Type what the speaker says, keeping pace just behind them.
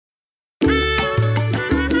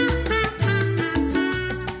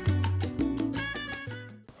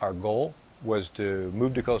Our goal was to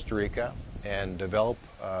move to Costa Rica and develop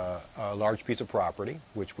a large piece of property,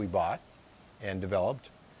 which we bought and developed,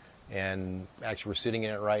 and actually we're sitting in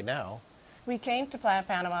it right now. We came to Playa,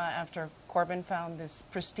 Panama after Corbin found this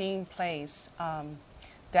pristine place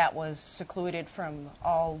that was secluded from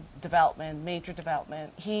all development, major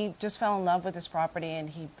development. He just fell in love with this property, and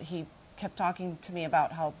he kept talking to me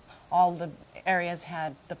about how all the areas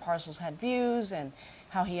had, the parcels had views, and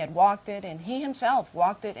how he had walked it, and he himself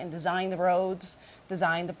walked it and designed the roads,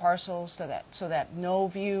 designed the parcels so that no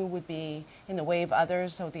view would be in the way of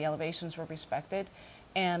others, so the elevations were respected.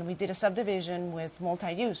 And we did a subdivision with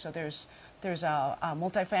multi-use, so there's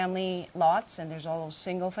multi-family lots, and there's all those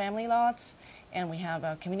single-family lots, and we have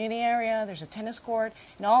a community area, there's a tennis court,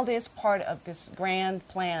 and all this part of this grand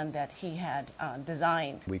plan that he had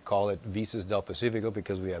designed. We call it Vistas del Pacifico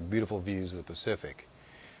because we have beautiful views of the Pacific.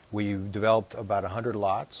 We developed about 100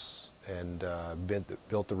 lots and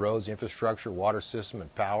built the roads, infrastructure, water system,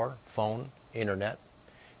 and power, phone, internet,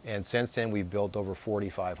 and since then we've built over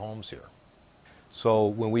 45 homes here. So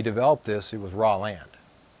when we developed this, it was raw land.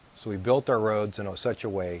 So we built our roads in such a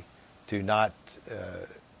way to not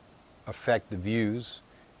affect the views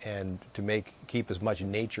and to keep as much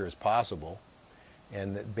nature as possible.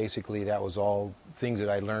 And basically that was all things that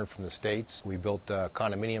I learned from the States. We built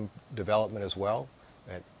condominium development as well,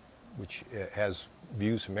 which has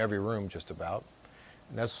views from every room just about.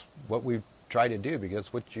 And that's what we've tried to do,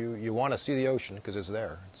 because what you want to see the ocean because it's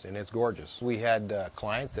there and it's gorgeous. We had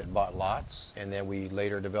clients that bought lots, and then we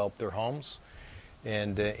later developed their homes.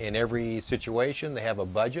 And in every situation they have a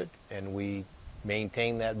budget, and we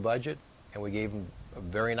maintain that budget, and we gave them a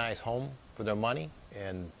very nice home for their money,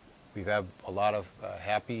 and we have a lot of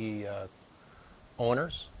happy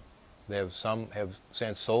owners. Some have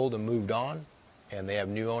since sold and moved on, and they have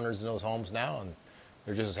new owners in those homes now, and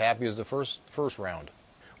they're just as happy as the first round.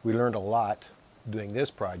 We learned a lot doing this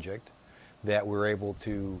project that we're able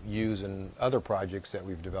to use in other projects that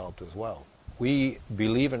we've developed as well. We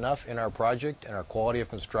believe enough in our project and our quality of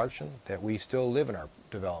construction that we still live in our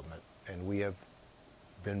development, and we have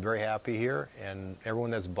been very happy here, and everyone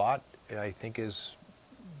that's bought, I think, is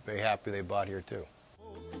very happy they bought here too.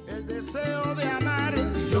 El deseo de amar,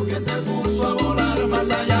 y lo que te puso a volar más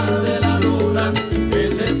allá de la luna,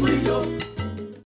 ese fui yo.